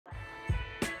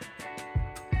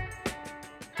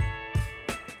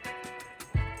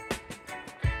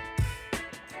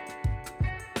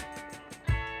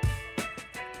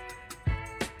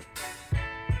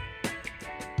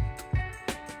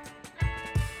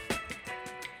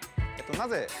な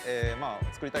ぜ、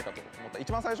作りたいかと思った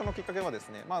一番最初のきっかけはです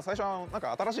ね、最初はなん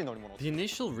か新しい乗り物。The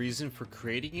initial reason for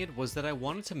creating it was that I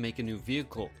wanted to make a new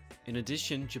vehicle. In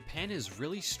addition, Japan is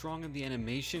really strong in the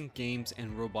animation, games,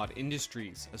 and robot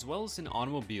industries, as well as in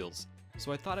automobiles.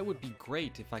 So I thought it would be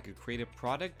great if I could create a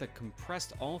product that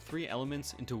compressed all three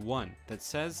elements into one that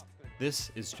says,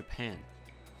 "This is Japan."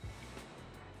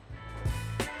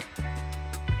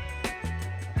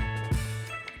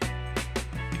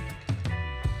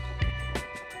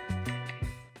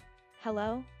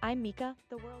 Hello, I'm Mika,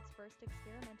 the world's first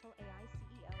experimental AI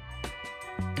CEO.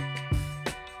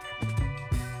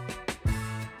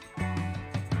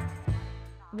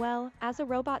 Well, as a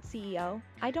robot CEO,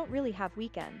 I don't really have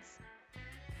weekends.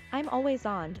 I'm always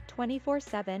on,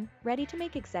 24/7, ready to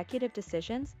make executive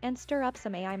decisions and stir up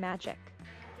some AI magic.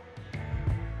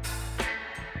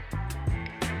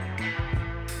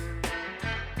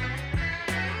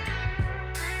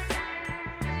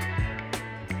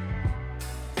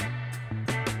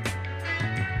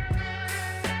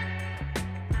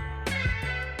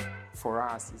 For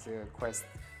us, it's a quest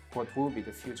what will be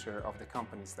the future of the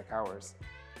companies like ours.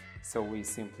 So we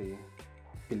simply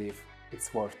believe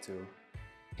it's worth to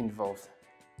involve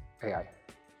AI.